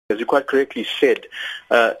As you quite correctly said,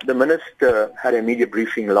 the Minister had a media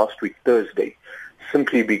briefing last week, Thursday,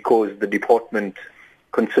 simply because the department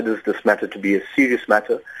considers this matter to be a serious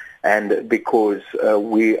matter and because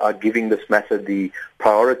we are giving this matter the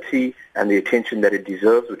priority and the attention that it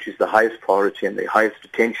deserves, which is the highest priority and the highest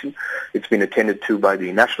attention. It's been attended to by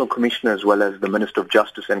the National Commissioner as well as the Minister of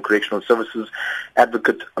Justice and Correctional Services,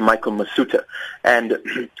 Advocate Michael Masuta. And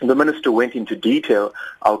the Minister went into detail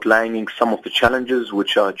outlining some of the challenges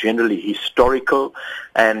which are generally historical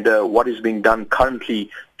and what is being done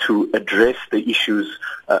currently to address the issues,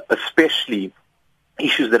 especially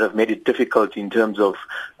issues that have made it difficult in terms of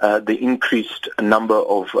the increased number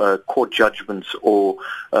of court judgments or,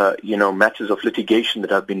 matters of litigation that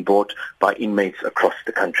have been brought by inmates across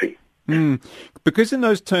the country. Because in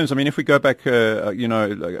those terms, I mean, if we go back,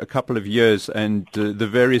 a couple of years and the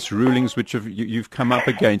various rulings which you've come up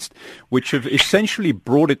against, which have essentially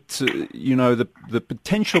brought it, the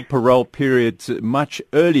potential parole period much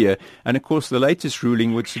earlier. And of course, the latest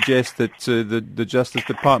ruling would suggest that the Justice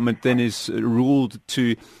Department then is ruled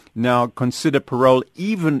to now consider parole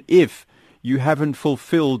even if you haven't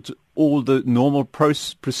fulfilled all the normal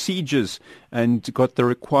procedures and got the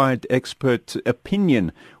required expert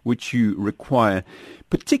opinion which you require.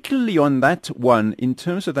 Particularly on that one, in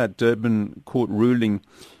terms of that Durban court ruling,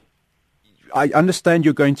 I understand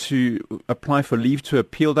you're going to apply for leave to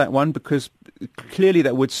appeal that one because clearly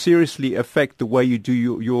that would seriously affect the way you do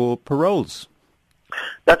your paroles.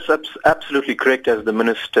 That's absolutely correct, as the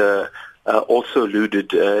Minister also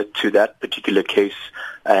alluded to that particular case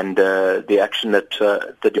and the action that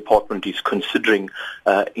the department is considering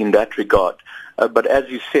in that regard. But as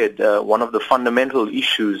you said, one of the fundamental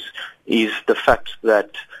issues is the fact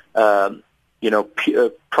that, prior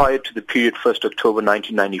to the period 1st October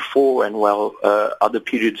 1994 and other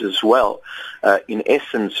periods as well, in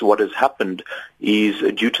essence what has happened is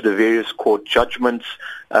due to the various court judgments,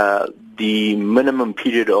 the minimum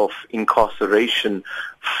period of incarceration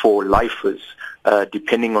for lifers,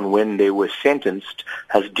 depending on when they were sentenced,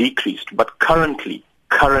 has decreased. But currently,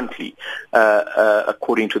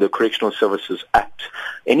 according to the Correctional Services Act,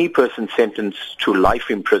 any person sentenced to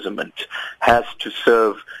life imprisonment has to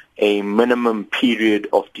serve a minimum period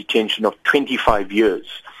of detention of 25 years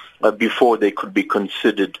before they could be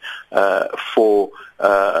considered for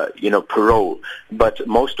parole. But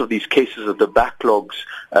most of these cases of the backlogs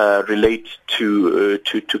relate to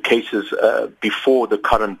cases before the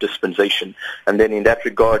current dispensation. And then in that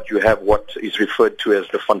regard, you have what is referred to as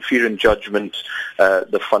the Van Vuuren judgment,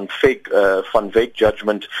 the Van Wyk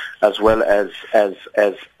judgment, as well as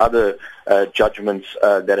other judgments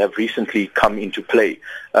that have recently come into play.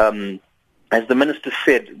 As the Minister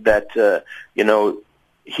said that,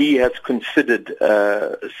 he has considered,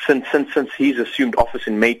 since he's assumed office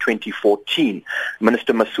in May 2014,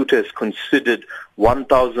 Minister Masuta has considered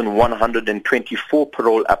 1,124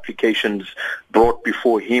 parole applications brought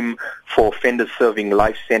before him for offenders serving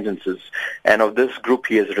life sentences. And of this group,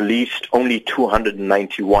 he has released only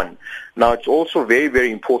 291. Now, it's also very,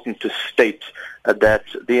 very important to state that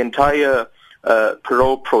the entire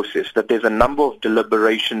parole process, that there's a number of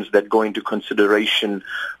deliberations that go into consideration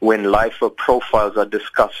when lifer profiles are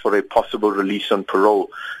discussed for a possible release on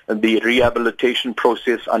parole. And the rehabilitation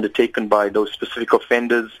process undertaken by those specific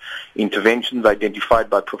offenders, interventions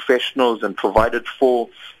identified by professionals and provided for,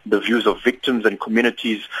 the views of victims and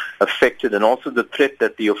communities affected, and also the threat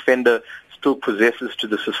that the offender still possesses to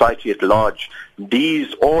the society at large.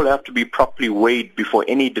 These all have to be properly weighed before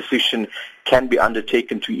any decision can be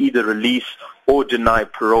undertaken to either release or deny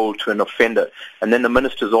parole to an offender. And then the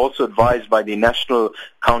Minister is also advised by the National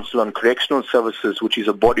Council on Correctional Services, which is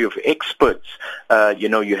a body of experts.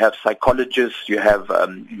 You have psychologists, you have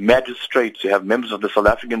magistrates, you have members of the South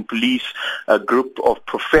African Police, a group of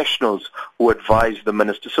professionals who advise the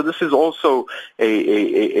Minister. So this is also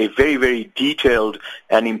a very, very detailed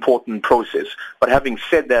and important process. But having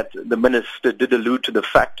said that, the Minister did allude to the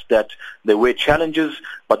fact that there were challenges,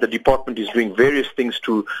 but the department is doing various things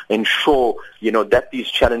to ensure, that these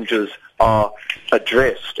challenges are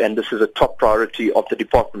addressed, and this is a top priority of the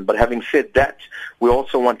department. But having said that, we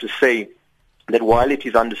also want to say that while it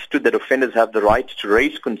is understood that offenders have the right to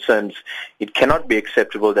raise concerns, it cannot be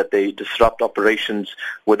acceptable that they disrupt operations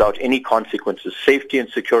without any consequences. Safety and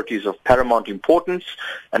security is of paramount importance,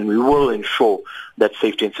 and we will ensure that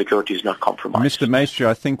safety and security is not compromised. Mr. Maistry,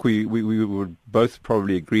 I think we would both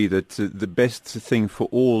probably agree that the best thing for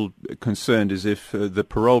all concerned is if the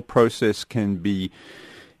parole process can be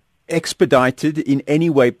expedited in any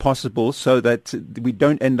way possible so that we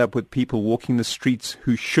don't end up with people walking the streets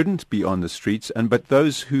who shouldn't be on the streets, but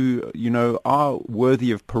those who, are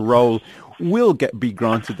worthy of parole will be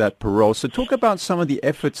granted that parole. So talk about some of the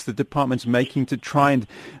efforts the department's making to try and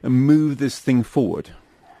move this thing forward.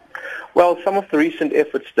 Well, some of the recent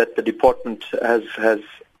efforts that the department has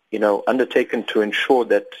undertaken to ensure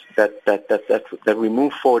that we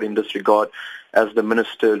move forward in this regard, as the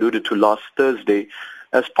minister alluded to last Thursday,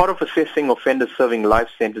 as part of assessing offenders serving life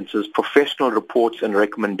sentences, professional reports and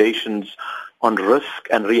recommendations on risk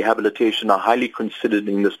and rehabilitation are highly considered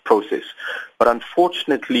in this process. But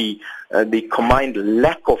unfortunately, the combined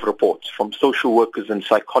lack of reports from social workers and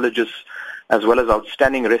psychologists, as well as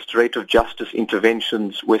outstanding restorative justice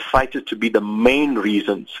interventions, were cited to be the main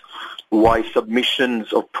reasons why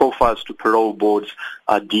submissions of profiles to parole boards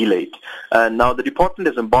are delayed. Now, the department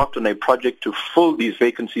has embarked on a project to fill these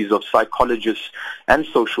vacancies of psychologists and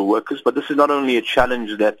social workers, but this is not only a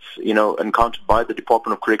challenge that's, encountered by the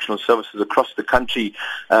Department of Correctional Services across the country.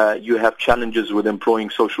 You have challenges with employing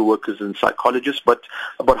social workers and psychologists, but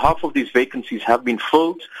about half of these vacancies have been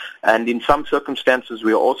filled, and in some circumstances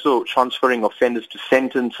we are also transferring offenders to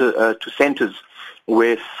centers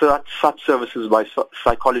where such services by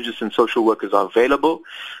psychologists and social workers are available.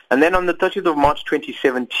 And then on the 30th of March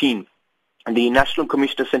 2017, the National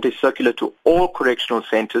Commissioner sent a circular to all correctional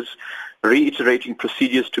centers reiterating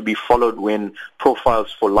procedures to be followed when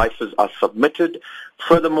profiles for lifers are submitted.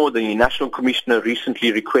 Furthermore, the National Commissioner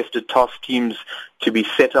recently requested task teams to be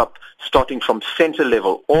set up starting from center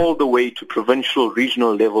level all the way to provincial,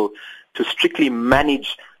 regional level to strictly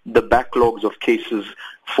manage the backlogs of cases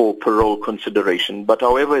for parole consideration. But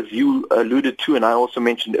however, as you alluded to, and I also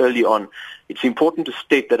mentioned early on, it's important to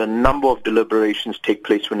state that a number of deliberations take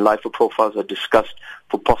place when lifer profiles are discussed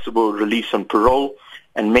for possible release on parole,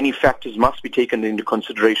 and many factors must be taken into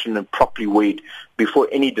consideration and properly weighed before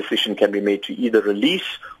any decision can be made to either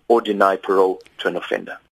release or deny parole to an offender.